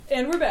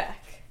And we're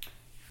back.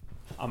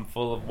 I'm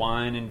full of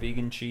wine and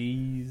vegan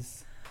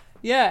cheese.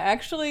 Yeah,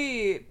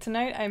 actually,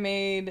 tonight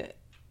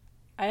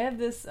I have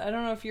this, I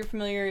don't know if you're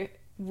familiar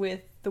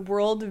with the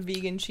world of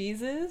vegan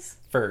cheeses.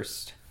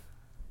 First,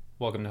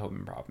 welcome to Home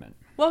Improvement.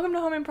 Welcome to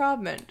Home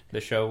Improvement.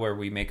 The show where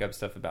we make up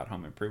stuff about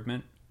home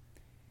improvement.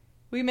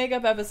 We make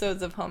up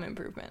episodes of Home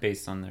Improvement.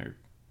 Based on their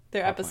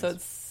episode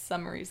points.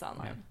 Summaries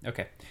online. Yeah.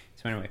 Okay.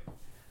 So anyway.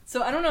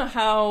 So I don't know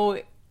how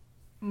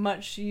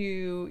much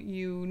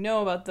you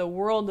know about the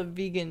world of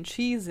vegan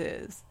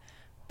cheeses,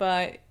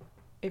 but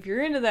if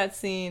you're into that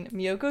scene,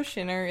 Miyoko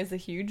Shinner is a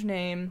huge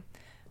name.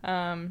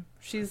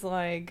 She's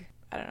like,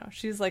 I don't know,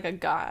 she's like a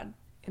god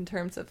in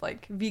terms of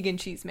like vegan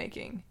cheese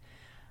making.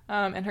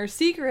 And her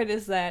secret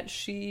is that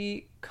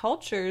she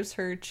cultures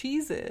her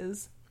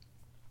cheeses,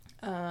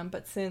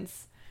 but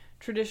since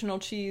traditional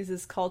cheese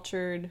is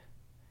cultured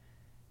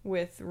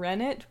with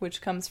rennet, which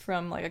comes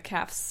from like a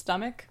calf's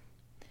stomach,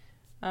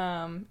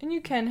 and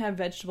you can have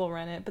vegetable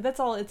rennet, but it's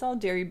all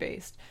dairy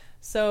based.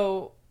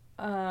 So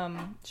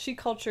she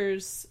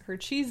cultures her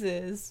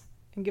cheeses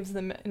and gives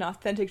them an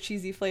authentic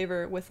cheesy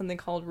flavor with something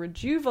called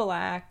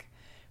Rejuvelac,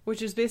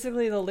 which is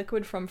basically the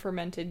liquid from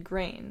fermented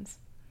grains.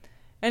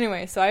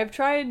 Anyway, so I've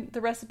tried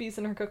the recipes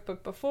in her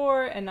cookbook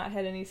before and not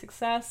had any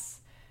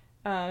success.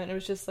 And it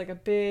was just like a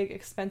big,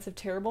 expensive,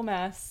 terrible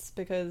mess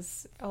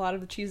because a lot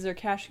of the cheeses are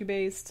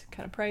cashew-based,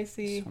 kind of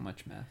pricey. So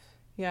much mess.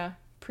 Yeah,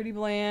 pretty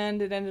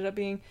bland it ended up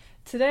being.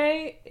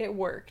 Today, it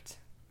worked.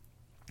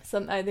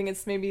 I think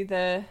it's maybe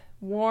the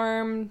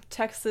warm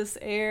Texas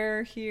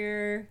air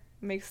here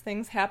makes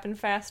things happen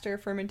faster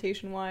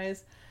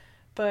fermentation-wise.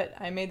 But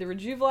I made the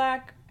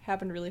Rejuvelac,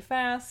 happened really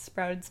fast,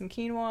 sprouted some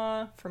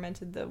quinoa,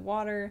 fermented the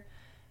water,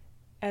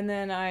 and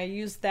then I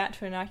used that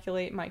to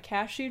inoculate my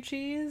cashew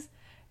cheese.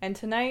 And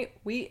tonight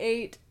we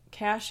ate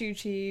cashew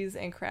cheese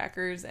and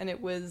crackers, and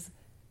it was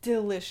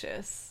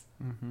delicious.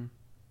 Mm-hmm.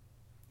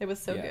 It was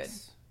so good.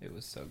 It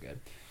was so good.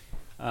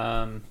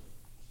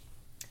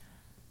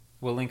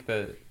 We'll link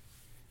the.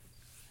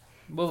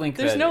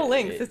 There's no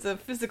links. It's a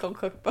physical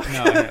cookbook.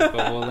 No, I know,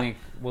 but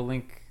we'll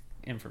link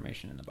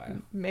information in the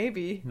bio.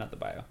 Maybe. Not the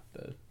bio.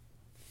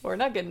 We're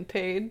not getting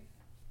paid.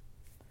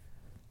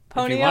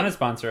 If you want to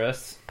sponsor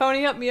us,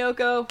 pony up,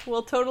 Miyoko.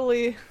 We'll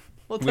totally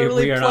we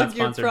are plug not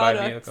your sponsored by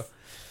products.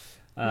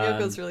 Miyoko.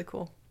 Miyoko's really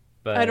cool.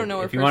 But I don't know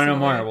her if you want to know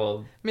more, personally.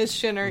 we'll Miss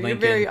Shinner, you're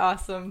very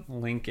awesome.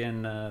 Link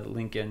in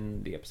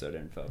the episode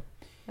info.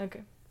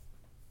 Okay.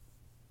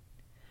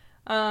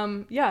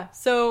 Yeah,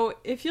 so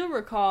if you'll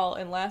recall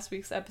in last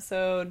week's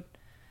episode,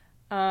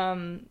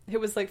 it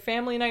was like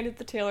family night at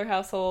the Taylor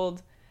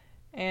household,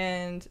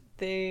 and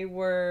they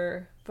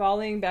were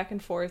volleying back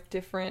and forth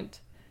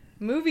different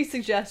movie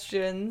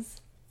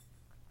suggestions.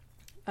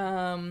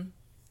 And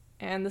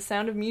The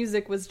Sound of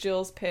Music was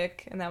Jill's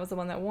pick, and that was the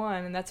one that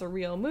won, and that's a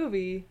real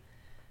movie.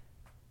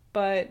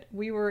 But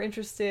we were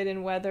interested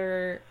in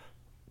whether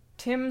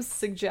Tim's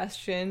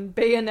suggestion,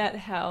 Bayonet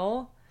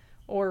Hell,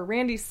 or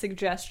Randy's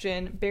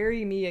suggestion,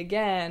 Bury Me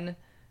Again,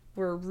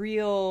 were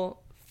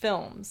real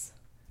films.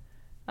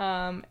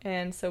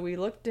 And so we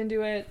looked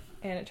into it,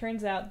 and it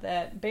turns out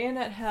that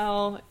Bayonet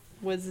Hell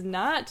was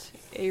not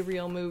a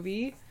real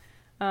movie,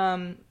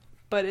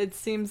 but it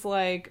seems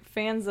like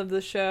fans of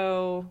the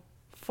show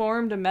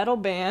formed a metal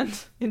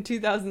band in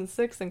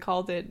 2006 and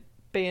called it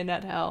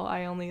Bayonet Hell.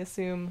 I only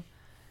assume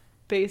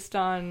based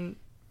on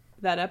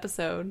that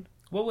episode.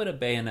 What would a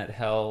bayonet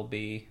hell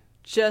be?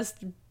 Just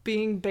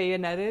being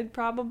bayoneted,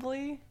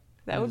 probably.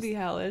 That would be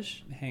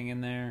hellish. Hanging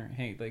there,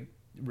 like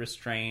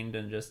restrained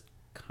and just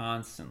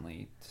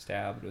constantly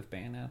stabbed with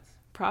bayonets.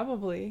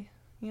 Probably,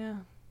 yeah.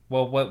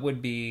 Well, what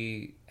would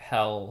be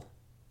hell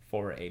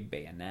for a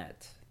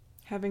bayonet?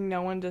 Having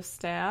no one to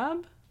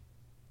stab?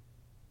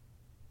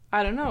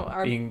 I don't know.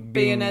 Are being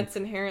bayonets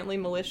inherently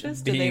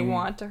malicious? Do they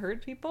want to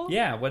hurt people?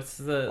 Yeah, what's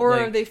the... Or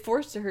are they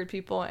forced to hurt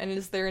people, and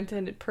is their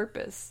intended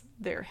purpose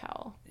their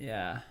hell?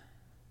 Yeah.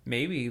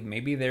 Maybe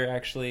they're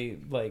actually,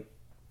 like,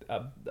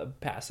 a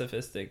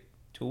pacifistic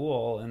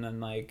tool, and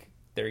then, like,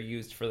 they're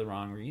used for the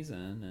wrong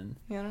reason, and...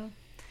 You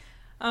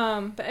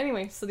know? But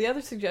anyway, so the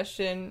other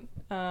suggestion,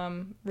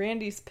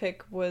 Randy's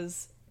pick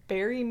was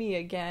Bury Me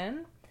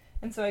Again.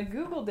 And so I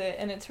Googled it,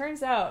 and it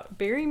turns out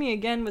Bury Me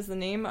Again was the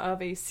name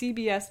of a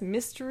CBS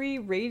mystery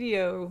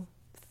radio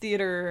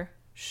theater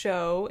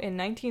show in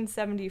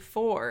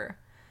 1974,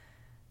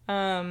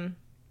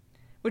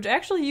 which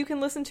actually you can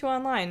listen to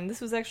online.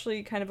 This was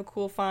actually kind of a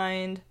cool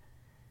find.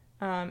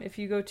 If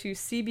you go to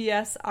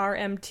CBS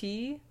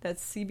RMT,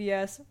 that's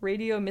CBS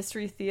Radio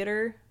Mystery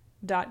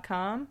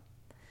Theater.com,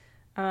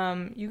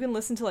 you can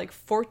listen to like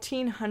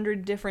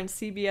 1,400 different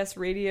CBS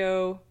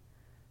radio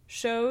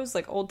shows,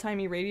 like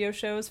old-timey radio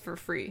shows, for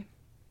free.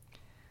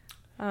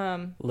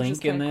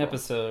 Link in the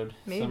episode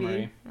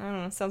summary. I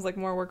don't know. Sounds like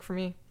more work for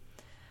me.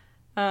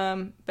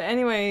 But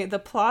anyway, the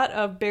plot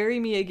of Bury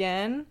Me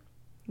Again,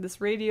 this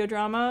radio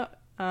drama,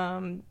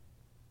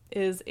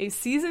 is a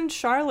seasoned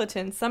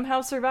charlatan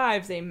somehow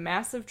survives a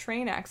massive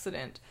train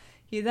accident.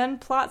 He then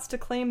plots to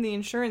claim the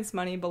insurance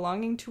money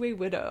belonging to a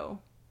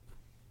widow.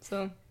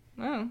 So,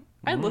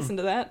 I'd listen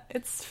to that.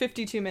 It's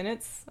 52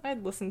 minutes.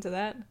 I'd listen to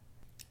that.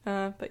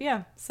 But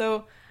yeah,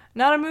 so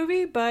not a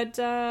movie, but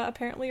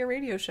apparently a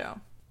radio show.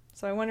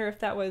 So I wonder if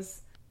that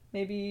was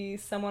maybe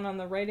someone on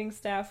the writing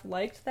staff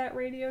liked that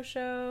radio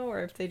show,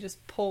 or if they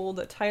just pulled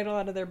a title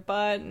out of their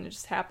butt and it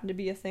just happened to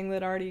be a thing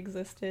that already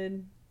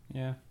existed.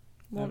 Yeah.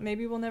 Well,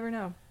 maybe we'll never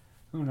know.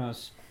 Who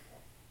knows?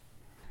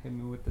 Hit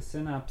me with the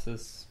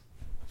synopsis.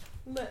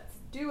 Let's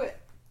do it.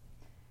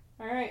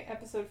 All right,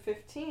 episode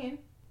 15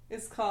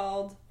 is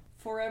called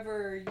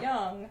Forever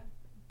Young,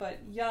 but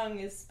young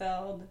is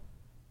spelled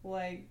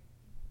like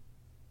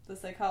the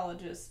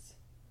psychologist.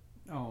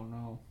 Oh,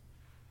 no.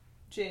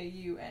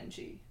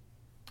 Jung.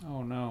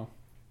 Oh, no.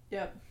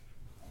 Yep.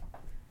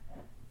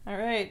 All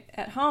right,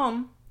 at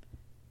home,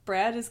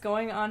 Brad is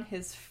going on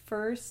his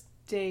first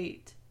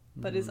date,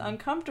 but is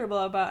uncomfortable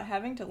about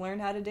having to learn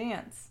how to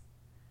dance.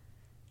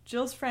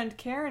 Jill's friend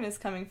Karen is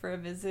coming for a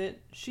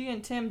visit. She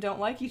and Tim don't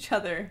like each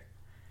other.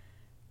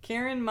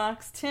 Karen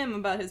mocks Tim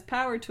about his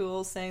power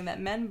tools, saying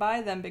that men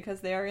buy them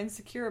because they are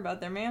insecure about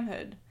their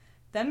manhood,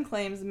 then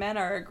claims men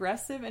are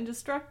aggressive and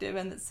destructive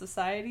and that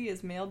society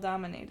is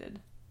male-dominated.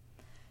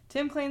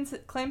 Tim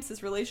claims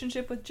his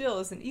relationship with Jill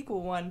is an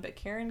equal one, but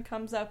Karen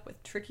comes up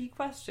with tricky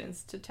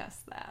questions to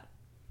test that.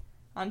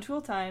 On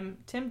Tool Time,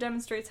 Tim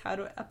demonstrates how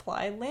to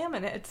apply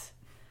laminate.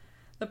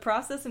 The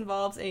process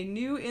involves a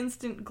new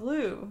instant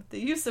glue, the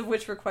use of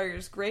which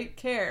requires great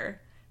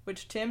care,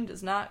 which Tim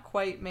does not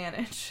quite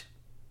manage.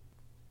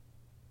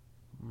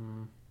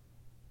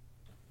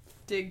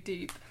 Dig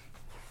deep.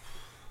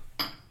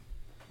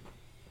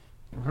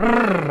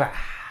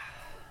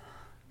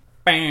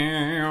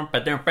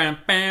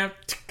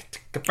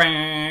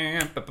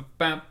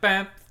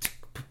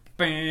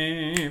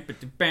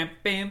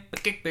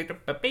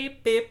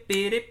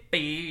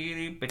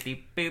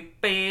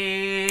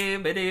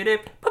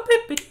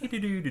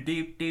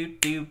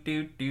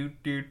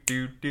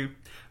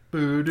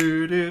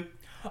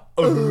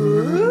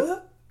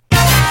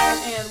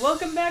 And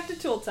welcome back to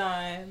Tool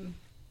Time.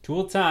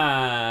 Tool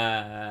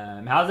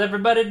Time. How's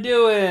everybody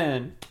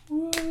doing?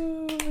 Woo,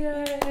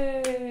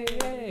 yay,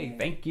 yay.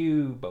 Thank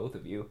you, both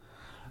of you.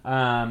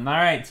 All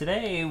right,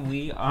 today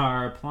we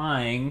are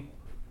applying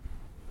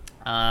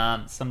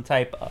some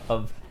type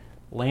of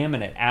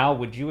laminate. Al,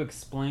 would you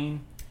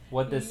explain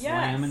what this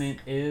laminate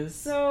is?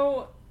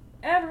 So,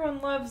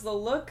 everyone loves the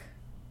look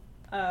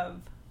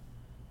of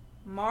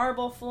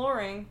marble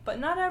flooring, but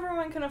not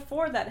everyone can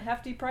afford that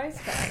hefty price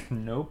tag.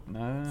 Nope.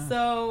 Nah.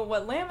 So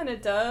what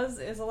laminate does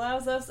is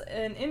allows us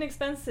an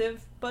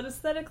inexpensive but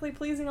aesthetically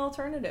pleasing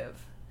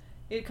alternative.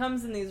 It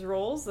comes in these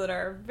rolls that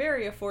are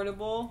very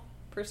affordable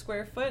per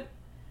square foot,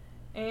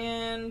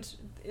 and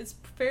it's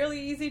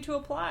fairly easy to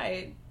apply.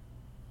 It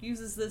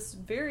uses this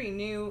very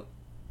new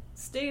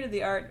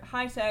state-of-the-art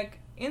high-tech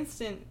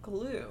instant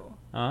glue.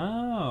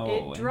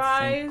 Oh, it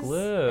dries instant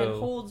glue. and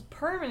holds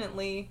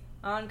permanently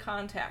on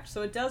contact,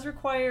 so it does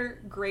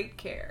require great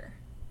care.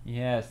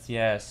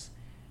 Yes.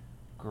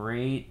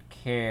 Great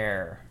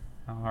care.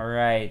 All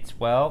right.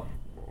 Well,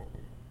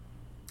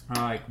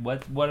 all right.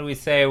 What do we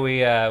say? We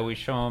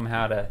show them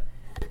how to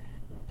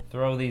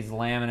throw these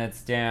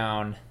laminates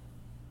down,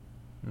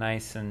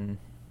 nice and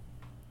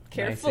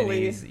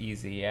carefully, nice and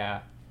easy. Yeah.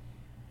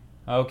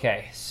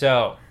 Okay.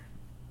 So,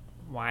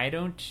 why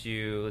don't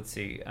you? Let's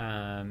see.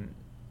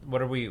 What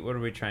are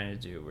we trying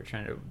to do? We're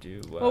trying to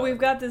do... well, we've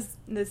got this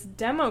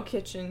demo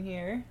kitchen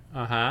here.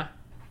 Uh-huh.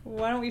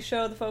 Why don't we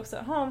show the folks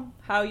at home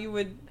how you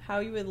would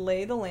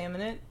lay the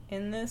laminate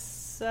in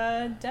this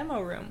demo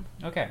room?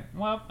 Okay.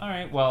 Well, all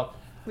right. Well,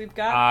 we've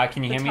got...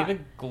 can you hand me the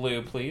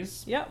glue,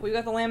 please? Yep. We've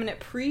got the laminate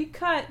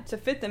pre-cut to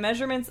fit the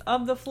measurements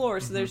of the floor,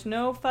 so there's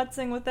no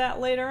futzing with that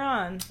later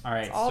on. All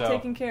right. It's all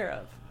taken care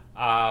of.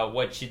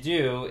 What you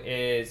do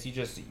is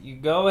you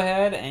go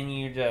ahead and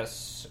you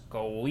just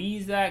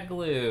squeeze that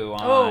glue on.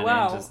 Oh,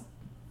 wow.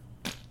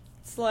 And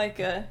it's like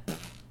a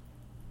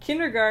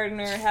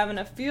kindergartner having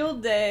a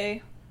field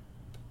day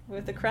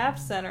with the craft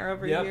center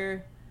over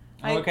here.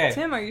 Okay.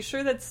 Tim, are you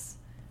sure that's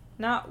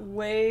not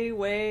way,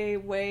 way,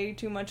 way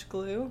too much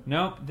glue?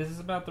 Nope, this is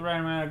about the right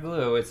amount of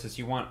glue. It's just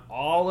you want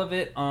all of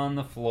it on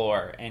the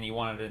floor, and you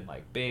want it in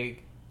like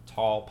big,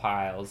 tall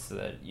piles so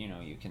that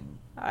you can.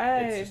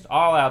 It's just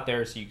all out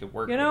there so you can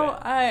work with it.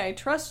 I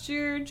trust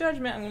your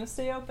judgment. I'm going to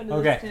stay open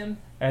to this, Tim.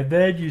 And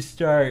then you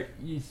start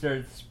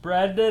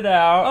spreading it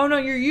out. Oh no,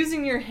 you're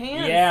using your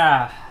hands.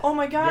 Yeah. Oh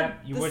my God,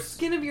 the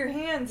skin of your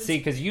hands. See,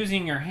 because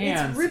using your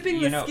hands, it's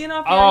ripping the skin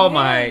off your hands. Oh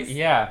my,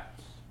 yeah.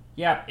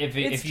 If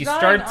you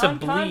start to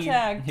bleed,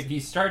 if you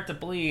start to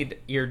bleed,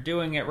 you're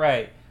doing it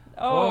right.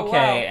 Oh,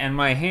 okay, wow. And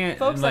my hand,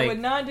 folks, I would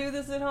not do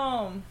this at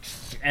home.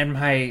 And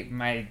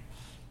my.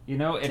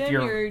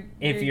 Tim,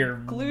 if you're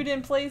glued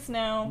in place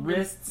now,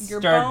 wrists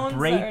your start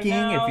breaking,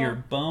 if your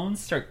bones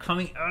start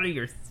coming out of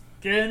your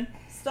skin,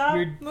 stop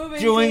you're moving.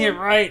 Doing Tim. it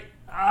right.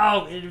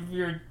 Oh, if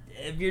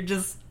you're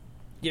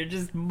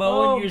just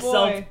mowing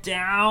yourself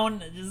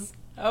down, just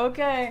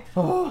okay.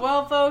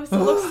 Well, folks, it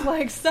looks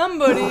like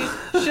somebody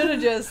should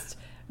have just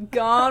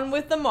gone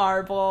with the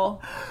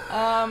marble.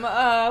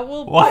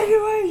 Why do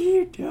I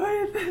keep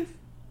doing this?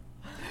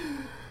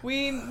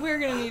 we're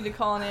gonna need to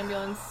call an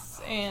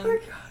ambulance and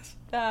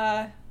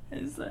I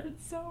said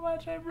so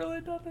much. I've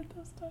really done it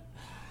this time.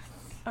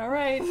 all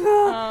right.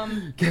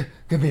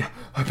 Give me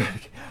a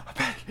bag.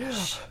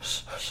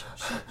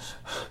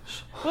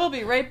 We'll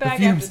be right back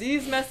fumes. after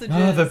these messages.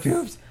 Oh, the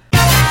fumes.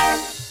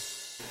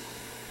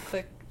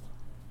 Click.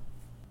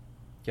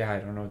 Yeah, I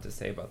don't know what to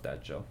say about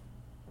that, Jill.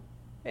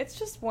 It's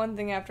just one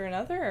thing after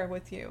another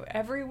with you.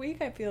 Every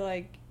week I feel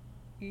like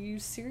you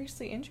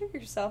seriously injure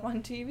yourself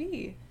on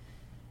TV.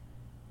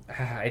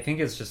 I think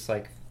it's just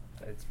like,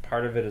 it's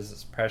part of it is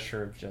this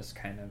pressure of just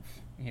kind of,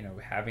 you know,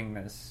 having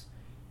this,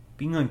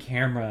 being on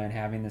camera and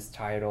having this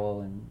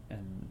title and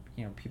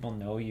you know, people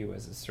know you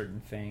as a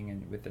certain thing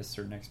and with this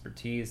certain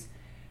expertise.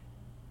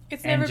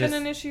 It's And never just-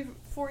 been an issue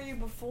for you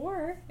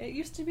before. It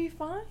used to be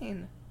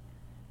fine.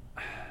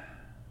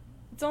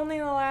 It's only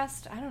in the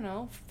last, I don't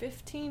know,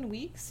 15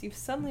 weeks you've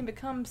suddenly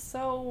become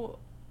so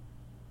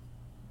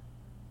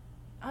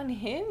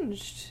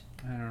unhinged.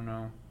 I don't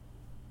know.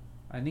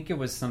 I think it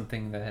was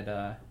something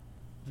that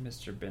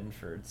Mr.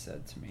 Binford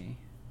said to me.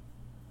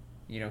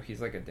 You know,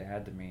 he's like a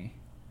dad to me.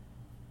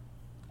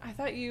 I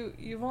thought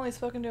you've only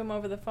spoken to him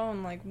over the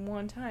phone like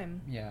one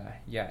time.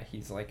 Yeah,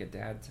 he's like a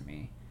dad to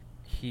me.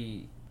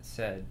 He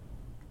said,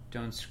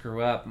 "Don't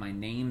screw up, my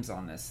name's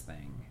on this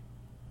thing."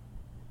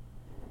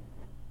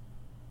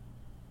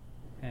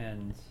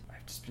 And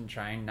I've just been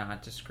trying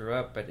not to screw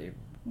up, but the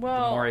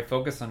more I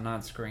focus on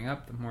not screwing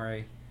up, the more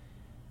I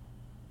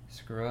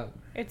screw up.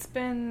 It's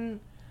been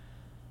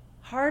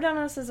hard on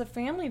us as a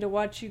family to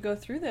watch you go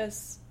through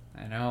this.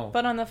 I know.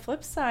 But on the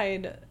flip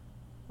side,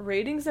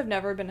 ratings have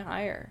never been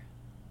higher.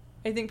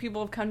 I think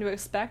people have come to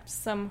expect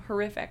some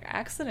horrific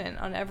accident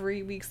on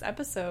every week's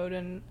episode,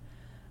 and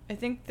I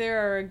think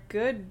there are a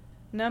good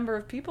number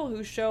of people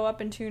who show up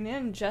and tune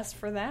in just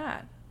for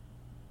that.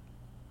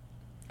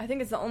 I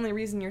think it's the only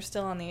reason you're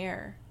still on the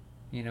air.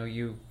 You know,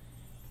 when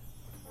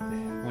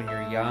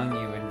you're young,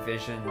 you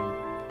envision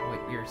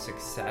what your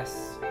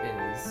success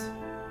is.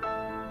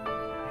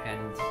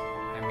 And,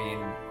 I mean,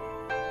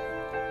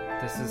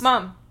 this is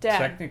Mom, Dad.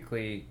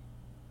 technically...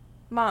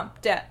 Mom,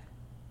 Dad.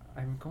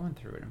 I'm going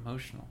through an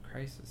emotional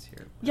crisis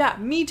here. Yeah,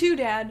 me too,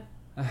 Dad.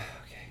 Okay.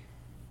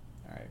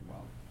 Alright,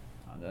 well,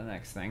 on to the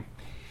next thing.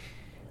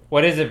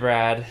 What is it,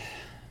 Brad?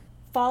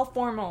 Fall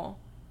Formal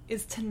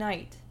is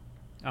tonight.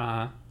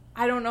 Uh-huh.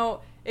 I don't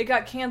know. It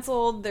got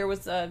canceled. There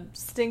was a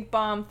stink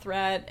bomb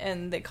threat,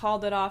 and they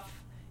called it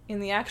off in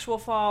the actual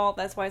fall.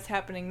 That's why it's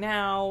happening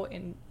now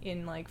in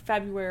like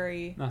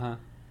February. Uh-huh.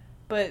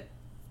 But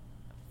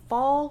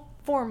fall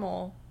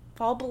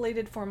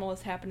belated formal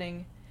is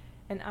happening,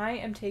 and I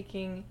am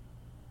taking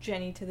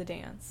Jenny to the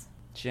dance.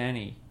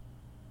 Jenny.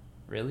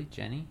 Really?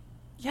 Jenny?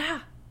 Yeah.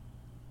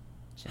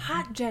 Jenny?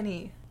 Hot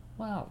Jenny.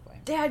 Well,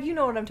 Dad, you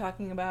know what I'm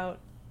talking about.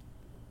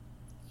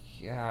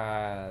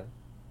 yeah,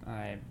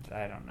 I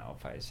don't know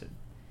if I should...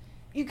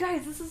 You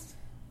guys, this is...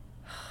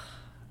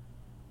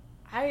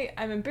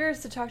 I'm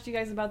embarrassed to talk to you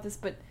guys about this,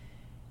 but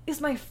it's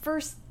my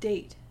first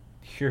date.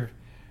 You're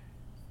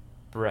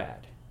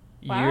Brad.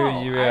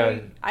 Wow, You're a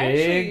big,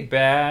 actually-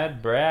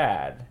 bad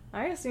Brad.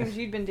 I assumed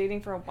you'd been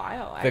dating for a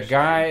while, The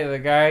actually.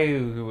 guy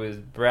who was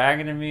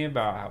bragging to me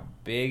about how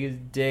big his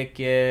dick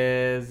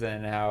is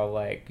and how,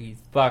 like, he's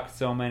fucked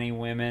so many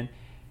women.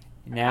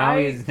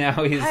 I've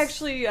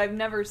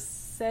never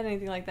said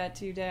anything like that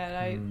to you,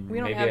 Dad. We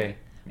don't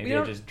maybe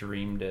have... I just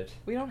dreamed it.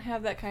 We don't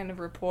have that kind of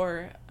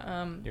rapport.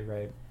 You're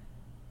right.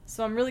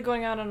 So I'm really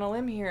going out on a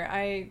limb here.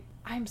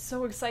 I'm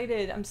so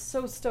excited. I'm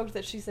so stoked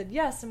that she said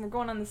yes and we're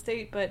going on this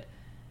date, but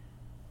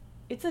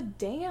it's a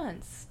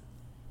dance.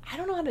 I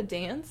don't know how to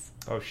dance.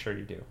 Oh, sure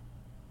you do.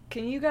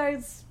 Can you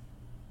guys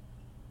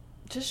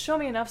just show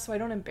me enough so I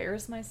don't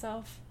embarrass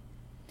myself?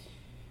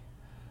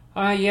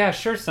 Yeah,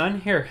 sure,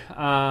 son. Here,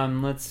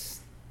 let's...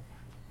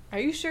 Are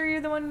you sure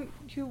you're the one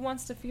who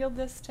wants to field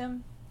this,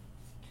 Tim?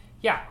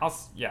 Yeah,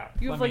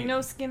 You have,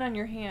 no skin on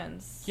your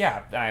hands.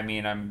 Yeah, I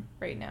mean, I'm...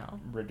 Right now.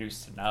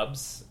 reduced to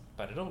nubs,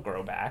 but it'll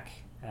grow back.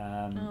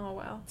 Oh,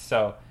 wow.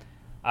 So,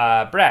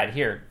 Brad,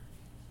 here,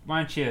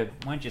 why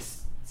don't you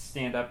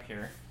stand up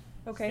here?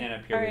 Okay. Stand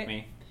up here All with right.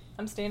 me.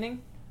 I'm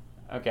standing?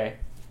 Okay.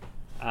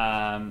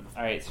 All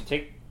right. So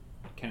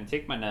can I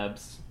take my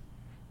nubs?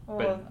 Well,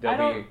 But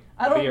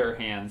they'll be your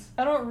hands.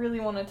 I don't really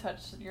want to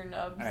touch your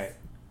nubs. All right.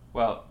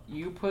 Well,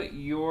 you put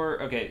your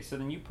so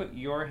then you put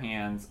your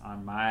hands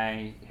on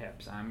my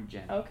hips. I'm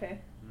Jenny. Okay.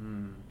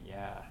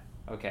 Yeah.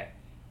 Okay.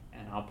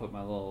 And I'll put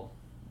my little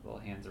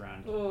hands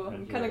around. Oh,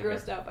 I'm kind of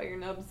grossed out by your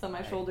nubs on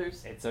my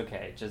shoulders. It's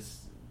okay.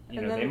 Just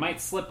And then- they might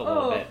slip a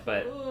little bit,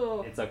 but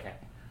Ugh. it's okay.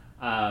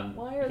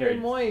 Why are they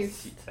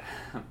moist?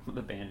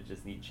 The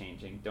bandages need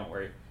changing. Don't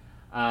worry.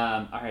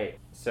 All right.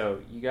 So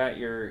you got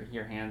your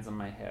hands on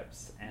my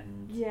hips,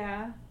 and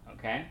Yeah.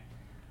 okay.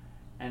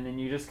 And then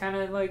you just kind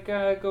of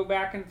go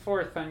back and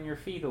forth on your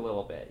feet a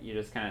little bit. You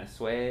just kind of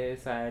sway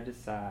side to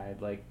side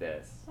like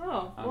this.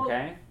 Oh. Well,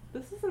 Okay.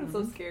 this isn't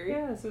so scary.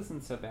 Yeah, this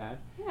isn't so bad.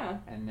 Yeah.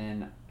 And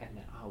then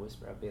I'll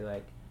whisper. I'll be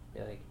like,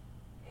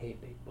 hey,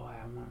 big boy,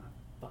 I wanna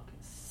fucking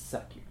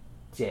suck your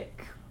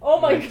dick. Oh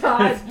my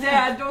god,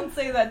 Dad, don't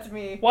say that to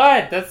me.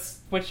 What? That's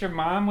what your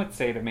mom would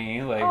say to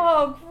me. Like,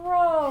 Oh,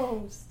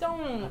 gross.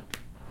 Don't.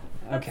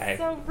 That's okay.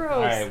 so gross.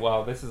 All right,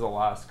 well, this is a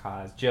lost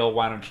cause. Jill,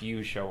 why don't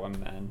you show him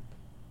then?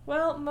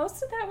 Well,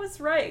 most of that was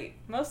right.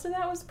 Most of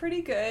that was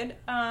pretty good.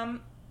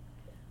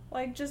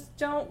 Like, just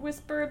don't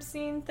whisper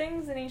obscene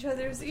things in each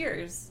other's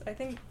ears. I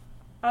think,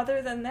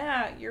 other than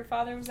that, your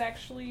father was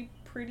actually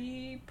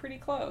pretty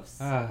close.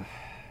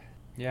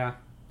 Yeah,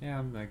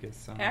 I guess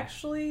so.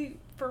 Actually,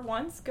 for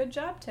once, good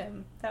job,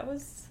 Tim. That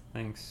was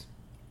Thanks.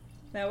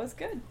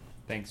 good.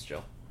 Thanks,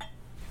 Jill.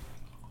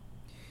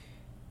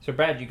 So,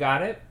 Brad, you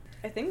got it?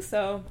 I think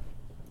so.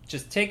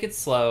 Just take it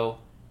slow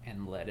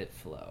and let it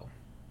flow.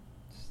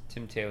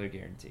 Tim Taylor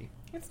guarantee.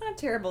 It's not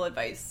terrible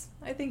advice.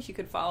 I think you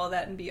could follow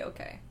that and be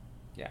okay.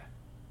 Yeah.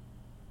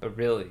 But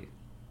really,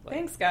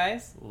 Thanks,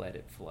 guys. let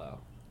it flow.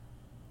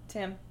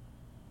 Tim,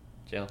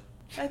 Jill?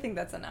 I think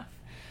that's enough.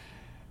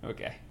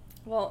 Okay.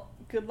 Well,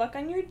 good luck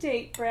on your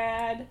date,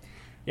 Brad.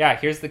 Yeah,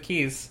 here's the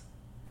keys.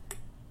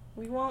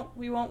 We won't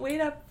wait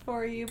up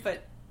for you,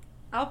 but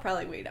I'll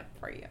probably wait up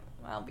for you.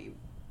 I'll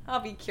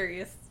be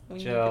curious when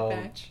you Jill,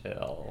 get back.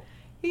 chill.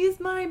 He's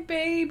my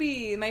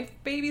baby. My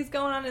baby's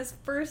going on his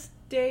first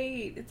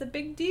date. It's a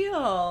big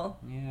deal.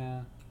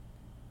 Yeah.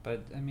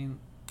 But, I mean,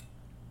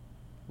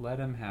 let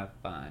him have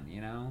fun,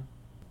 you know?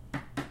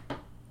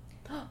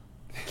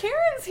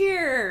 Karen's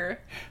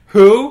here.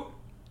 Who?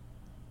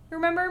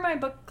 Remember my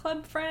book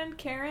club friend,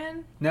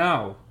 Karen?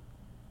 No.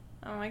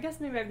 Oh, I guess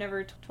maybe I've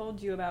never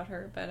told you about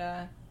her, but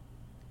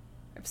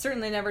I've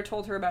certainly never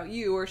told her about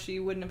you, or she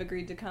wouldn't have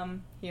agreed to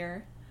come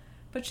here.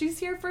 But she's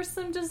here for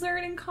some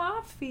dessert and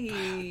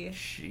coffee.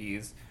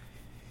 Jeez.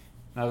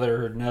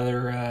 Another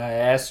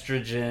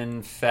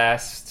estrogen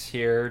fest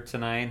here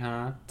tonight,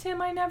 huh?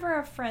 Tim, I never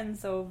have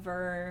friends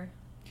over.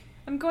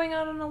 I'm going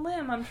out on a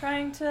limb. I'm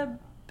trying to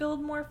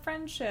build more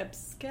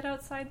friendships. Get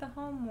outside the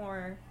home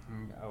more.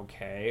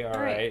 Okay, all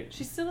All right.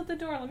 She's still at the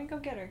door. Let me go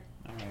get her.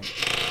 All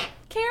right.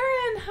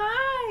 Karen,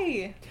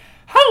 hi.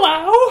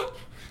 Hello!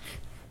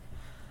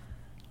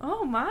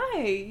 Oh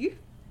my.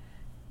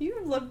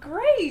 You look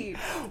great.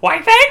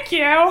 Why, thank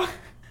you!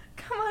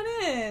 Come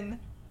on in.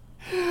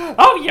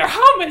 Oh, your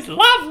home is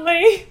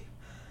lovely!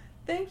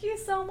 Thank you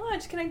so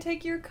much. Can I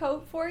take your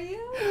coat for you?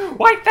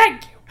 Why,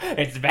 thank you!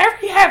 It's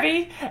very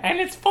heavy, and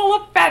it's full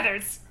of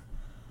feathers.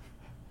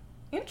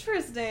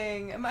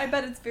 Interesting. I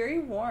bet it's very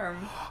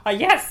warm.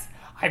 Yes,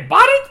 I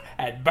bought it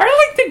at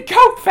Burlington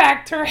Coat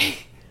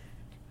Factory.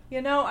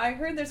 You know, I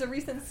heard there's a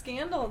recent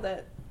scandal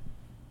that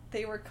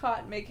they were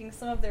caught making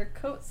some of their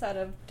coats out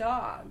of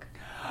dog.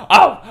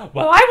 Oh,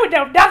 well, I would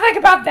know nothing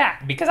about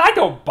that, because I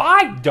don't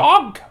buy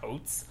dog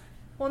coats.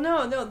 Well,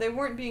 no, they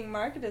weren't being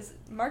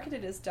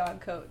marketed as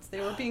dog coats. They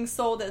were being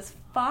sold as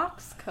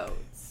fox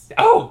coats.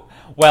 Oh,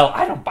 well,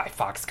 I don't buy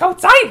fox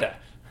coats either.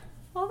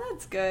 Well,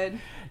 that's good.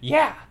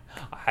 Yeah,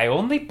 I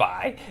only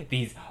buy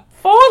these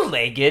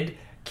four-legged,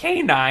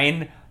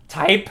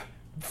 canine-type,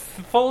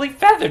 fully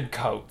feathered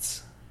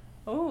coats.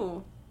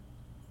 Oh,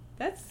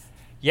 that's...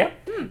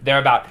 Yep, they're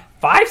about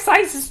 5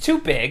 sizes too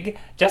big,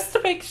 just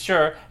to make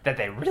sure that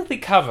they really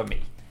cover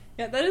me.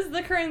 Yeah, that is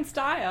the current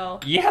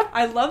style. Yep.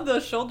 I love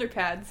those shoulder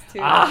pads, too.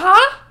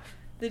 Uh-huh.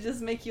 They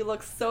just make you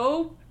look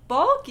so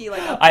bulky.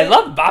 Like I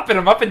love bopping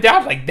them up and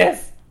down like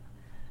this.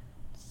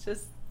 It's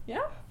just,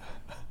 yeah.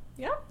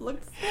 Yeah,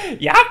 looks...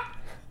 Yep.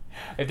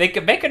 If they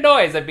could make a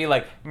noise, I'd be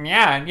like,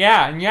 nya,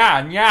 nya,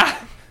 nya, nya.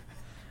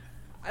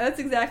 That's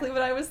exactly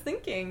what I was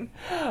thinking.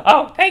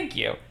 Oh, thank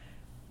you.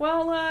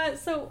 Well,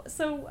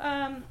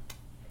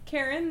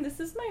 Karen, this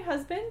is my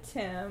husband,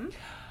 Tim.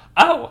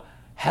 Oh,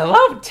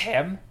 hello,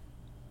 Tim.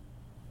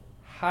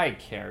 Hi,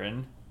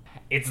 Karen.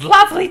 It's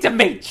lovely to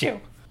meet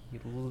you.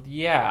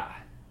 Yeah.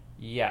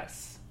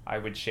 Yes. I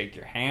would shake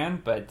your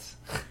hand, but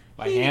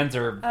my hands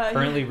are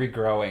currently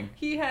regrowing.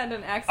 He had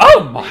an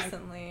accident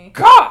recently.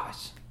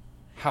 Gosh!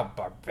 How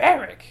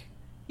barbaric.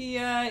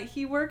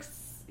 He works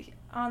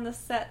on the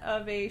set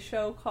of a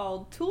show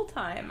called Tool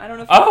Time. I don't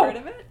know if you've heard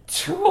of it.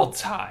 Tool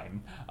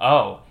Time.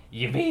 Oh,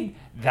 you mean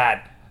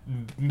that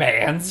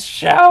man's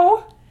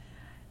show?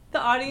 The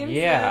audience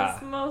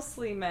is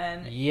mostly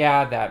men.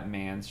 Yeah, that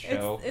man's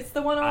show. It's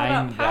the one all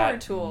about power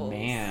tools.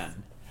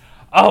 Man.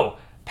 Oh,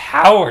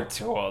 power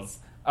tools.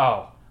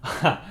 Oh.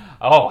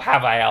 Oh,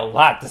 have I a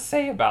lot to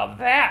say about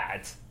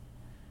that?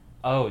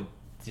 Oh,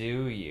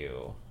 do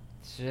you?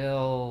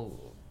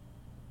 Jill,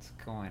 what's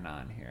going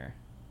on here?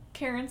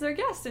 Karen's our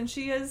guest, and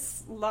she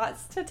has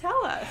lots to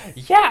tell us.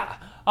 Yeah.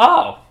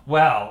 Oh,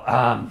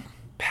 well,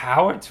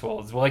 power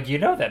tools. Well, you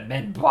know that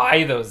men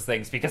buy those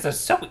things because they're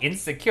so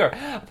insecure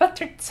about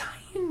their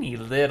tiny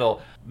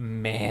little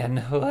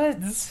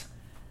manhoods.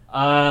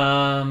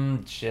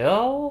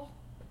 Jill?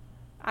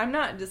 I'm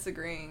not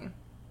disagreeing.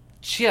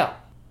 Jill.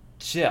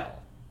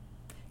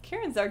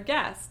 Karen's our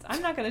guest.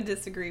 I'm not going to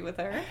disagree with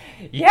her.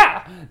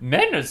 Yeah,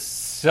 men are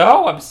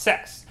so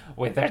obsessed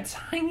with their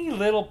tiny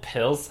little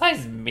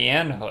pill-sized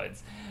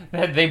manhoods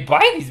that they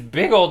buy these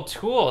big old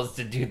tools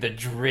to do the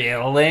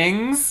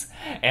drillings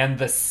and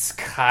the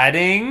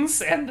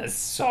cuttings and the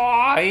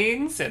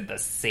sawings and the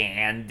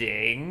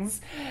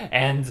sandings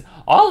and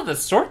all the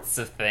sorts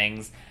of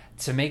things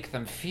to make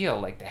them feel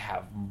like they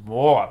have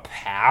more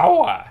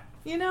power.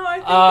 You know,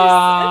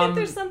 I think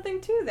there's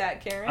something to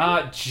that,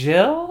 Karen.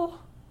 Jill?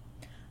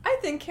 I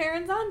think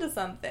Karen's onto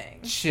something.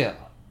 Jill.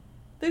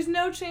 There's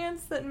no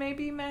chance that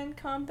maybe men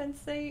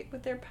compensate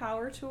with their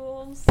power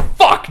tools?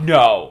 Fuck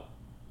no!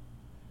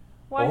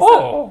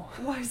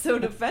 Why so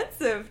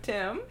defensive,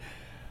 Tim?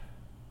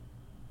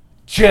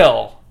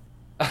 Jill.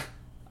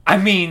 I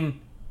mean,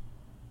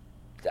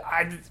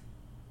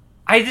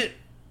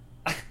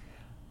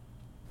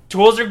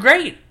 tools are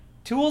great.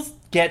 Tools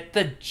get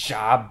the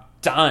job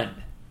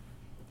done.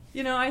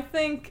 You know, I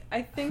think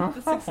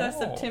the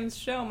success of Tim's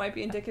show might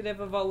be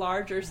indicative of a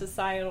larger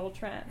societal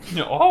trend.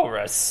 Or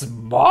a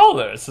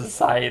smaller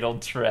societal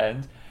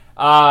trend.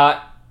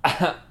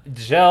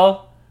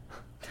 Jill.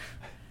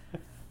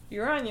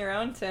 You're on your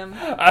own, Tim.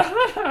 Right?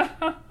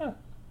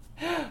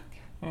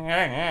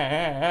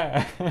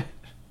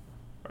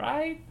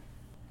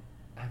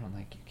 I don't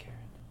like you, Karen.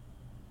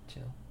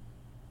 Jill.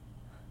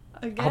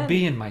 Again. I'll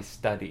be in my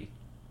study.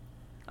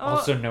 Oh,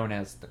 Also known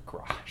as the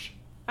garage.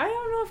 I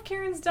don't know if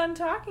Karen's done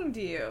talking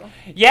to you.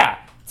 Yeah,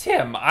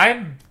 Tim,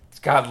 I've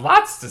got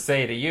lots to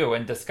say to you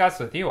and discuss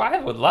with you.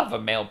 I would love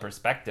a male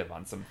perspective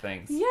on some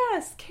things.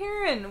 Yes,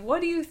 Karen,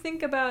 what do you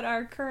think about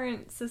our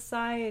current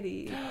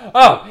society?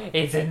 Oh,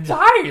 it's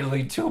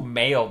entirely too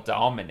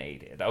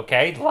male-dominated,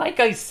 okay? Like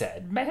I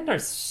said, men are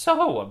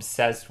so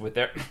obsessed with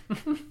their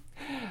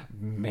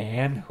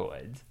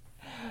manhood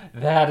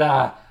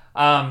that,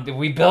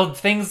 we build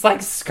things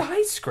like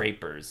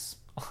skyscrapers.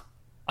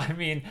 I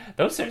mean,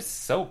 those are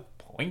so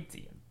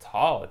pointy and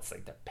tall. It's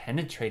like they're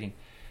penetrating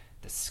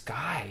the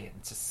sky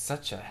in just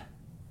such a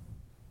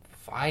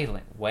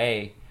violent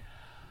way.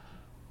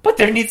 But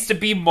there needs to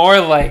be more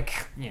like,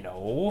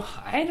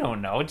 I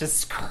don't know,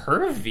 just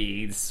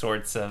curvy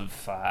sorts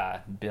of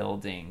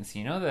buildings,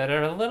 that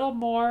are a little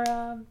more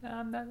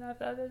Feminine.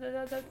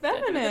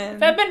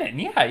 Feminine,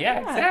 yeah,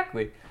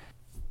 exactly.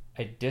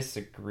 I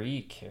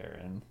disagree,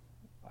 Karen.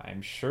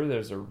 I'm sure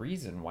there's a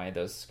reason why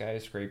those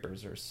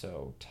skyscrapers are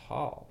so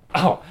tall.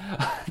 Oh,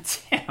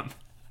 Tim.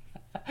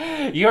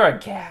 You're a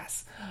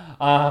gas.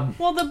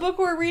 Well, the book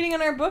we're reading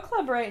in our book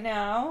club right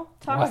now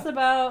talks What?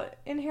 about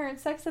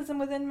inherent sexism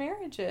within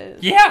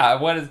marriages.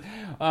 Yeah, what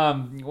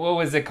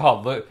was it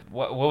called? Look,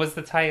 what was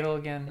the title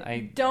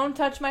again? Don't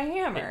touch my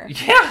hammer.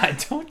 Yeah,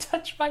 don't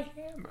touch my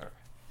hammer.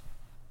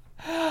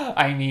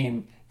 I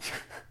mean,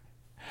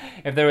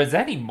 if there was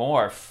any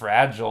more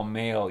fragile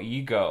male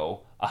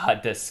ego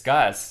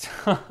discussed,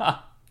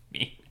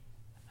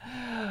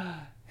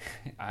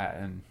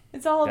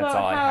 It's all That's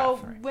about all I how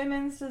have for it.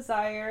 women's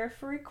desire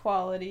for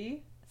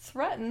equality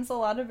threatens a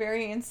lot of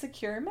very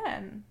insecure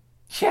men.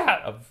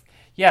 yeah,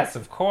 yes,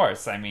 of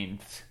course. I mean,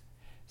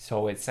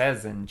 so it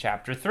says in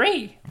chapter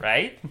 3,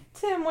 right?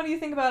 Tim, what do you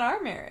think about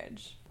our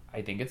marriage?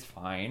 I think it's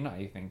fine.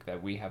 I think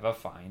that we have a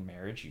fine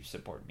marriage. You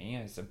support me.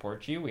 I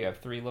support you. We have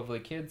 3 lovely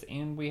kids,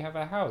 and we have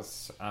a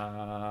house.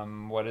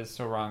 What is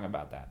so wrong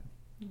about that?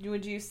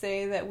 Would you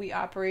say that we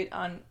operate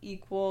on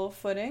equal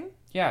footing?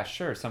 Yeah,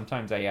 sure.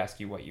 Sometimes I ask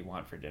you what you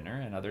want for dinner,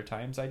 and other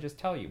times I just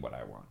tell you what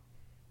I want.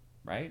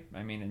 Right?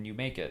 I mean, and you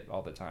make it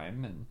all the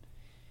time, and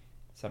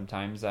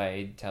sometimes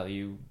I tell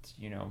you,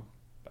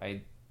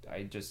 I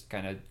just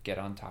kind of get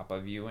on top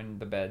of you in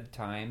the bed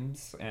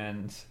times,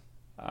 and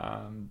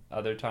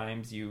other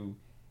times you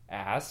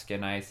ask,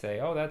 and I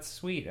say, oh, that's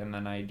sweet, and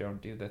then I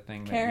don't do the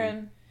thing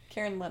Karen,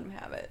 let him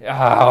have it.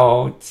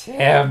 Oh,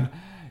 Tim,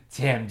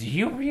 do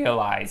you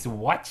realize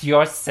what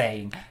you're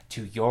saying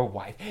to your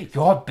wife?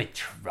 Your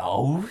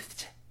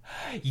betrothed?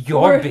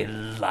 Your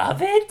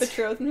beloved?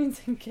 Betrothed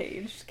means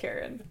engaged,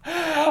 Karen.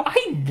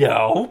 I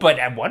know, but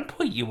at one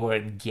point you were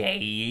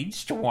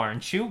engaged,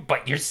 weren't you?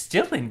 But you're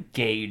still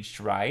engaged,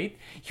 right?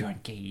 You're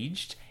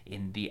engaged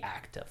in the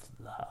act of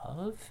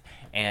love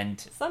and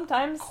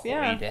Sometimes,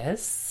 yeah.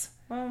 coitus.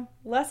 Well,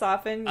 less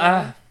often,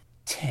 yeah.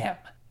 Tim,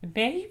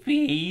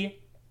 maybe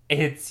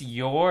it's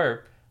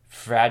your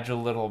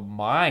fragile little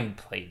mind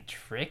played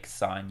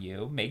tricks on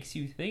you, makes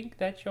you think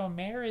that your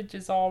marriage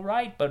is all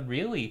right, but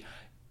really,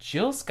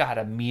 Jill's got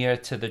a mirror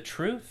to the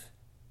truth.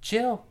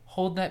 Jill,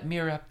 hold that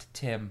mirror up to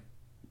Tim.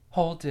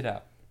 Hold it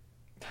up.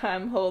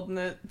 I'm holding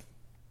it.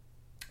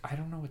 I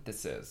don't know what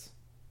this is.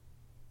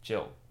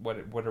 Jill, what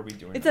are we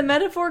doing? It's a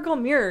metaphorical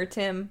mirror,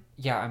 Tim.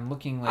 Yeah, I'm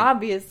looking like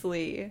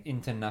Obviously.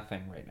 into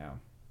nothing right now.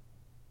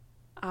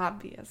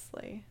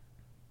 Obviously.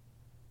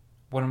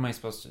 What am I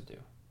supposed to do?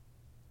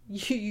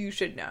 You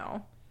should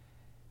know.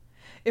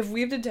 If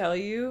we have to tell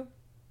you,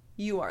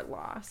 you are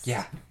lost.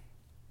 Yeah.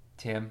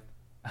 Tim,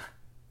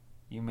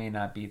 you may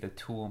not be the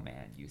tool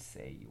man you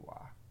say you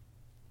are.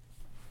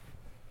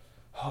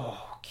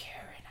 Oh,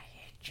 Karen, I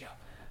hate you.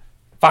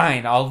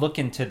 Fine, I'll look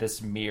into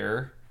this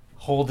mirror.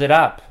 Hold it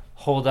up.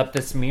 Hold up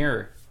this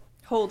mirror.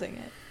 Holding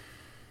it.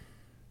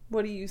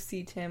 What do you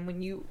see, Tim?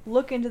 When you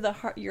look into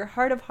your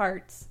heart of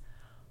hearts,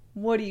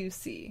 what do you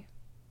see?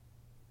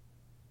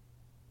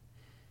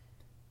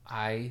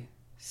 I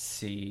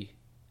see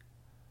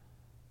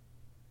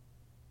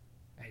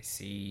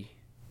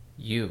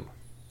you.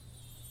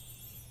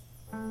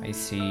 I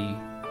see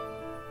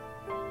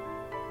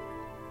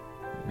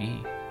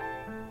me.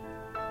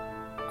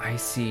 I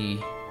see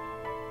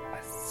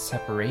a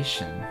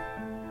separation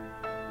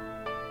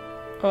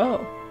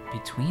Oh.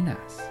 between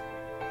us.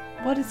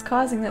 What is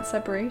causing that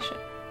separation?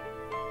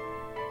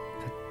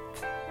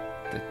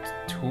 The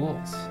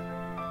tools.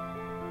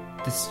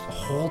 This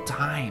whole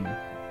time,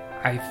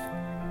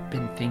 I've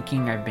been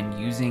thinking I've been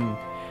using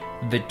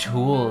the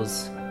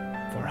tools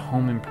for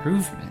home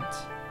improvement.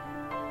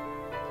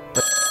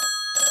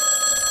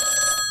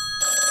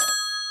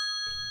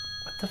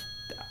 What the?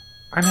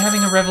 I'm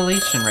having a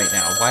revelation right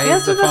now. Why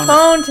Answer is the the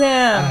phone,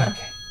 Tim.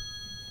 Okay.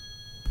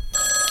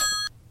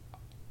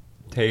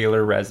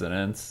 Taylor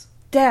Residence.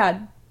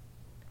 Dad.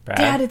 Brad.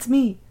 Dad, it's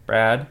me.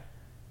 Brad.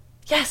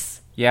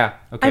 Yes. Yeah.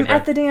 Okay. I'm Brad.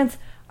 at the dance.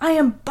 I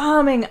am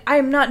bombing. I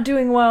am not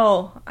doing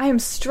well. I am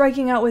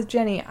striking out with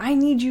Jenny. I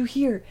need you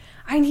here.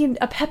 I need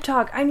a pep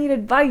talk. I need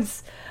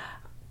advice.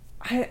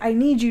 I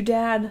need you,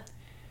 Dad.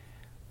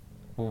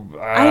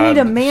 I need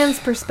a man's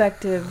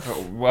perspective.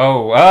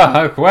 Whoa.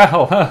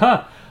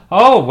 Well.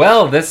 Oh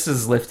well. This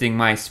is lifting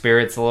my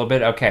spirits a little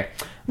bit. Okay.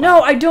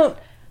 No, I don't.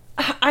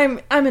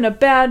 I'm in a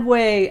bad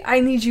way. I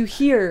need you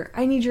here.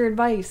 I need your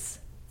advice.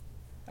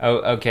 Oh.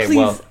 Okay. Please,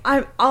 Well.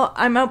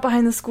 I'm out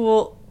behind the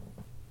school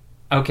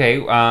Okay.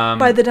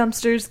 by the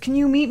dumpsters. Can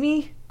you meet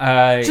me?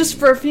 Just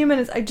for a few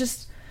minutes. I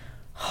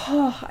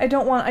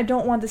don't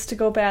want this to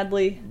go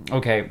badly.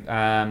 Okay.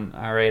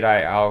 All right.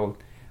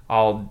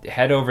 I'll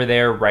head over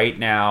there right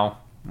now.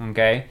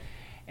 Okay.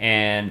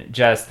 And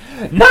just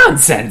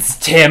nonsense,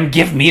 Tim.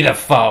 Give me the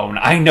phone.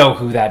 I know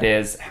who that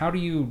is. How do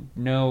you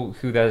know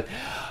who that?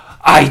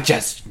 I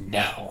just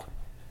know.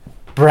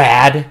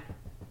 Brad.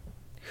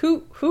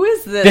 Who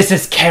is this? This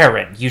is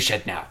Karen. You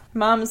should know.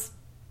 Mom's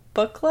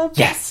book club?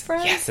 Yes.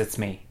 friend? Yes, it's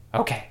me.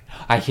 Okay.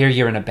 I hear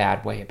you're in a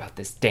bad way about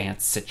this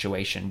dance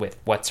situation with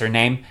what's her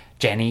name?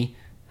 Jenny.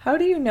 How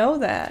do you know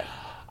that?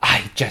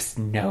 I just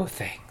know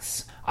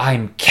things.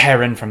 I'm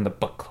Karen from the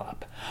book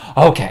club.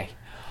 Okay.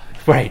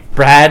 Right,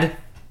 Brad,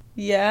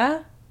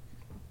 Yeah?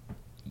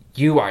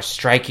 you are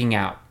striking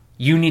out.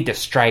 You need to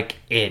strike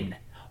in.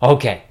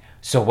 Okay,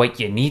 so what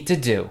you need to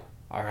do,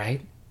 all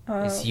right,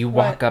 is you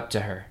walk up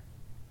to her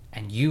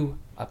and you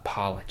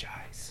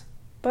apologize.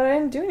 But I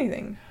didn't do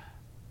anything.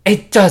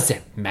 It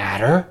doesn't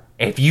matter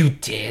if you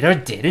did or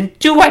didn't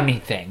do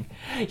anything.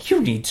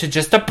 You need to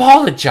just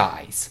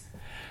apologize.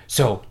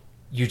 So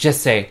you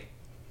just say,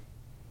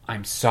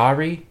 I'm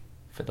sorry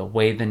for the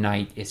way the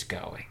night is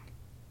going.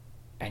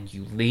 And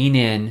you lean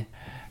in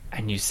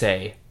and you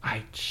say,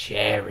 I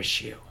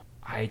cherish you.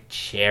 I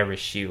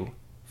cherish you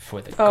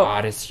for the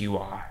goddess you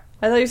are.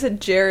 I thought you said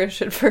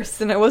cherish at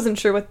first, and I wasn't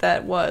sure what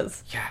that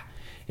was. Yeah,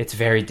 it's a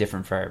very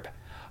different verb.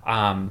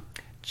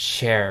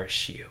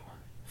 Cherish you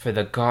for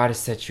the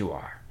goddess that you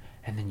are.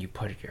 And then you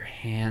put your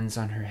hands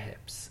on her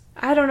hips.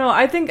 I don't know.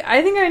 I think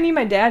I need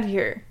my dad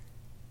here.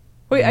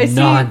 Wait,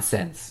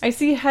 Nonsense. I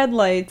see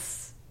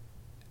headlights.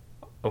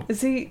 Oh.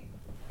 Is he?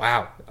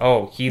 Wow.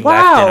 Oh, he Wow.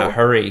 left in a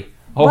hurry.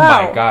 Oh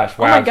Wow. my gosh.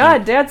 Wow. Oh my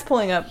god, Dad's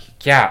pulling up.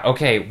 Yeah,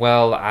 okay.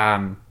 Well,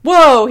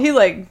 Whoa,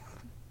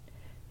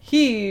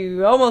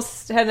 he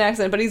almost had an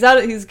accident, but he's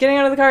getting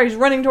out of the car, he's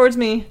running towards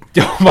me.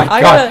 oh my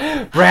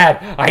god.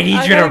 Brad, I need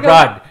you to gotta go.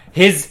 run.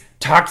 His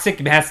toxic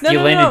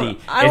masculinity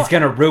is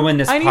going to ruin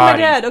this I party. need my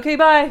dad. Okay,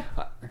 bye.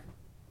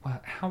 Well,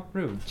 how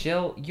rude.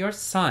 Jill, your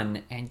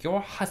son and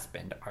your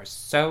husband are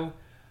so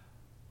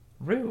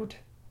rude.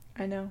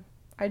 I know.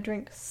 I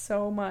drink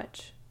so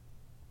much.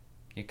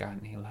 You got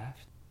any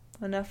left?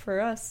 Enough for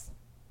us.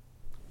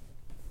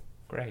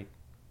 Great.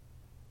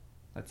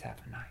 Let's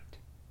have a night.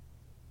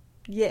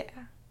 Yeah.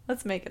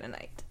 Let's make it a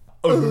night.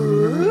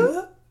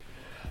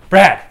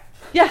 Brad!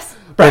 Yes!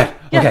 Brad!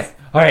 Yes. Okay.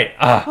 Alright.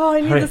 Oh, I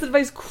need all right. this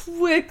advice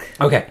quick.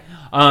 Okay.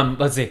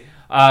 Let's see.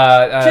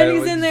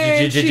 Jenny's in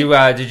there.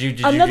 Did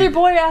you Another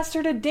boy asked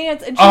her to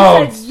dance, and she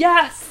Oh, said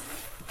yes.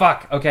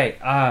 Fuck. Okay.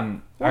 What All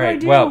do I right.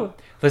 do? Well,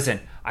 listen.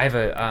 I have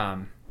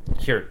a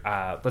Here.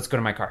 Let's go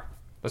to my car.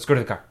 Let's go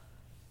to the car.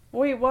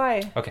 Wait,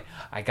 why? Okay.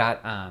 I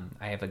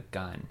have a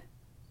gun.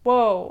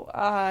 Whoa.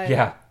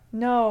 Yeah.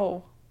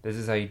 No. This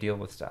is how you deal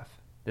with stuff.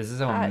 This is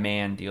how a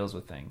man deals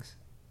with things.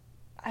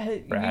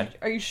 Brad.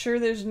 Are you sure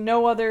there's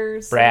no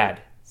other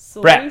Brad.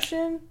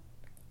 solution?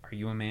 Are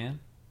you a man?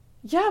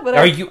 Yeah, but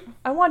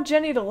I want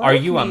Jenny to like Are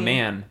you me. a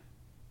man?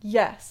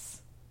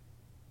 Yes.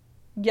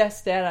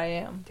 Yes, Dad, I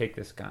am. Take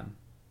this gun.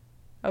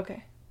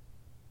 Okay.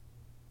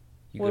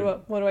 You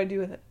What do I do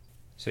with it?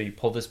 So you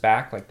pull this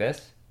back like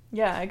this.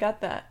 Yeah, I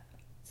got that.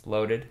 It's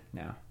loaded.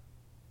 Now,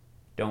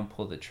 don't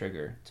pull the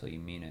trigger till you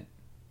mean it.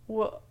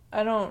 Well,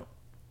 I don't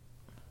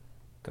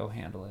Go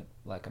handle it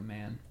like a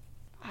man.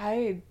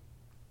 I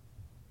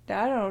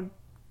don't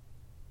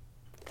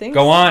think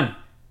Go so. on.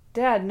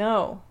 Dad,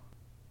 no.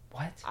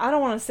 What? I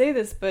don't want to say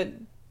this, but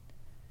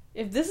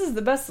if this is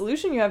the best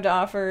solution you have to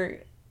offer,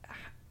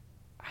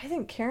 I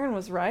think Karen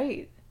was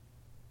right.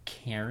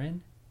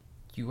 Karen?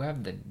 You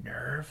have the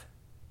nerve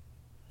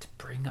To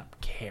bring up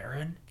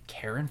Karen?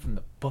 Karen from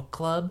the book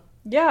club?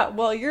 Yeah,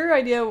 well, your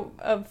idea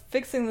of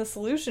fixing the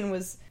solution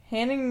was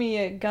handing me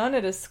a gun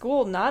at a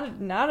school. Not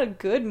a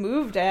good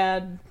move,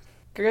 Dad.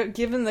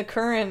 Given the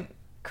current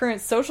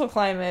social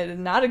climate,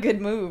 not a good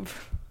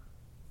move.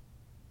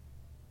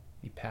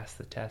 You passed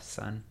the test,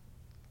 son.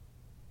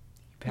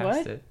 You passed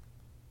What? it.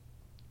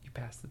 You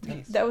passed the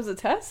test. That was a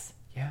test?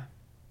 Yeah.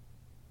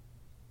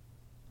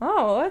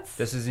 Oh, that's...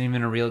 This isn't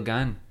even a real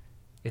gun.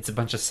 It's a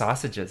bunch of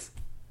sausages.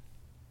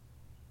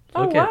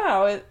 Oh, Look at-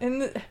 wow.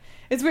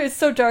 It's weird. It's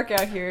so dark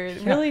out here.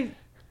 It really...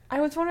 I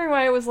was wondering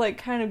why it was, like,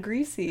 kind of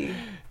greasy.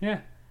 Yeah.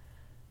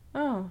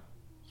 Oh.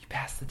 You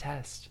passed the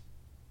test.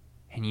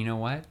 And you know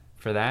what?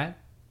 For that,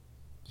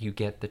 you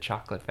get the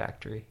chocolate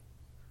factory.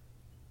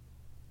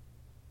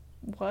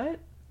 What?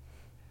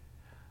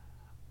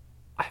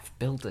 I've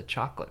built a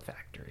chocolate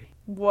factory.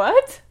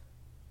 What?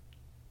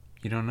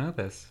 You don't know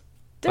this.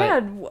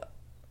 Dad,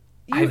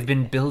 I've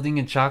been building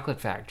a chocolate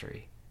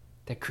factory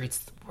that creates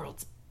the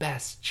world's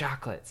best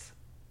chocolates.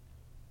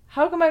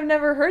 How come I've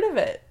never heard of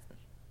it?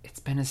 It's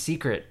been a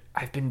secret.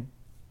 I've been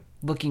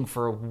looking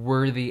for a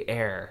worthy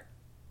heir.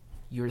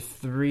 You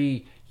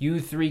three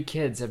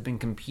kids have been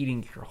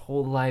competing your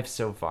whole life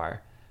so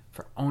far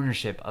for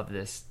ownership of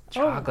this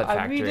chocolate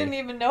factory. We didn't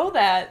even know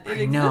that it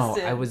I know.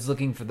 existed. I was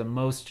looking for the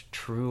most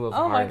true of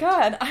Oh heart. my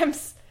god,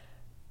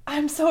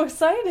 I'm so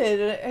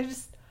excited.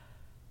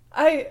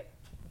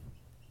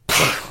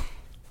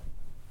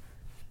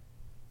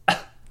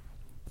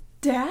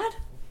 Dad?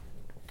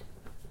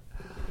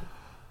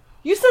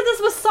 You said this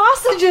was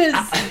sausages!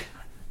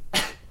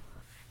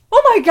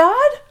 Oh my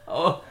god!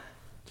 Oh,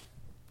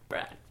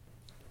 Brad.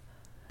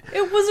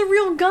 It was a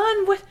real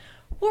gun. What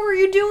were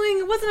you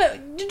doing? Wasn't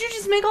it? Did you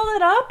just make all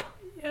that up?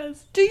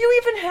 Yes. Do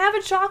you even have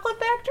a chocolate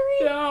factory?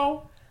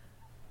 No.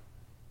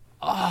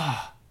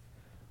 Ah.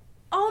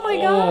 Oh my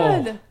Oh.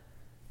 god.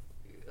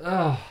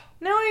 Oh.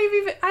 Now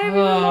I have even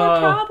more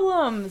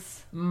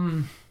problems.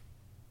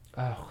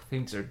 Oh,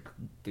 things are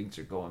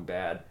going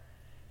bad.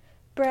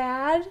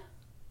 Brad?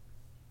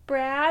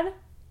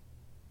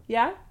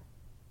 Yeah?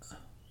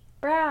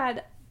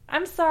 Brad,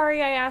 I'm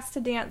sorry I asked to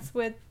dance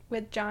with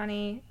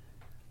Johnny.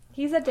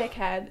 He's a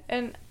dickhead,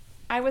 and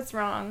I was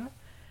wrong.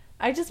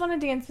 I just want to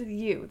dance with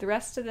you the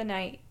rest of the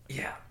night.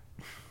 Yeah.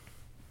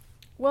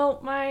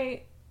 Well,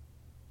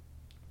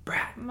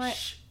 Brad,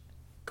 shh.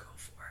 Go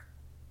for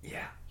it.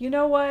 Yeah. you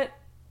know what?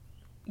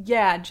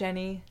 Yeah,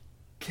 Jenny.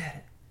 Get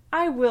it.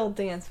 I will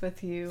dance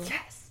with you.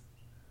 Yes.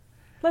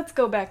 Let's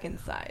go back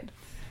inside.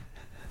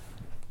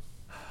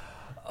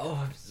 Oh,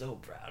 I'm so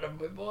proud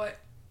of my boy.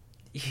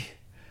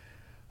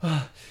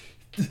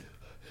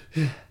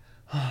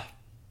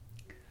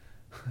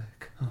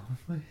 Come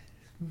with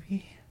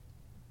me,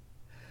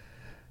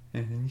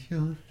 and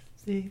you'll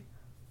see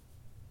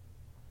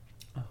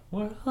a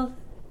world of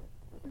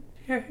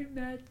your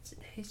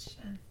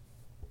imagination.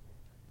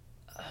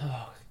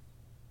 Oh,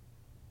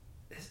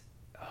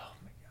 oh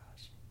my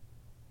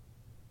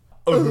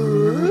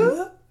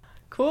gosh.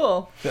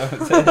 Cool. That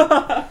was it.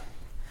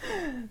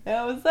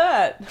 That was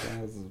that.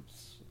 That was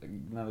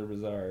another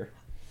bizarre.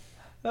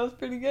 That was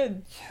pretty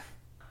good.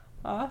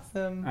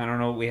 Awesome. I don't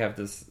know what we have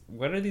to.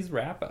 What are these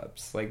wrap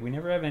ups? Like, we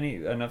never have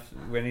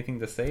anything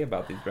to say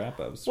about these wrap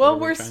ups. Well,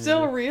 we're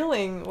still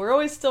reeling. We're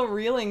always still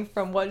reeling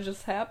from what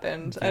just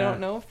happened. Yeah. I don't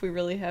know if we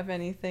really have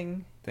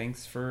anything.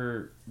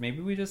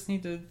 Maybe we just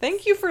need to.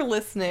 Thank you for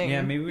listening.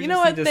 Yeah, maybe we you just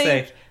know need what? to Thank say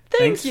you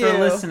thanks for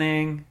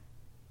listening.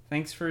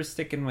 Thanks for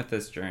sticking with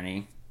this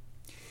journey.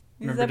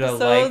 These Remember to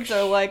episodes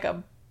are like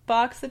a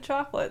box of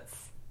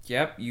chocolates.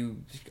 Yep,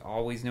 you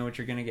always know what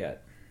you're gonna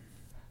get.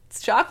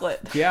 It's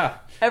chocolate. Yeah.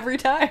 Every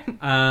time.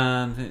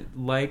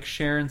 Like,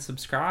 share, and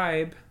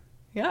subscribe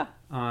Yeah.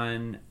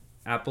 on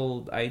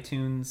Apple,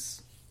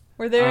 iTunes.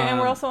 We're there, and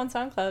we're also on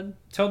SoundCloud.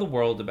 Tell the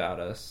world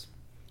about us.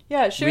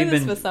 Yeah, share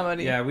this with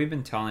somebody. Yeah, we've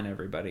been telling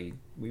everybody.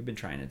 We've been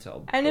trying to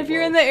tell. And if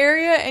you're in the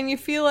area and you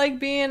feel like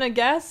being a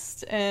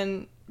guest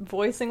and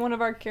voicing one of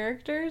our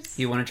characters,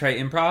 you want to try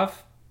improv?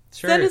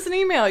 Sure. send us an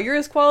email. You're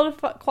as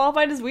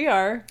qualified as we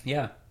are.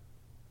 Yeah.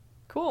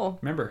 Cool.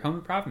 Remember, home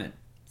improvement.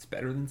 It's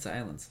better than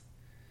silence.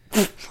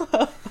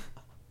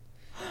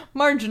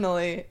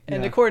 Marginally,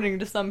 and Yeah. according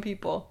to some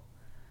people.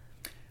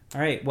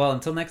 All right. Well,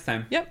 until next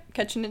time. Yep.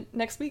 Catch you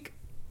next week.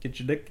 Get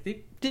your dick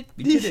deep. Deep.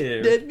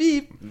 Beep.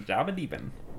 Deep. Jabba deepin'.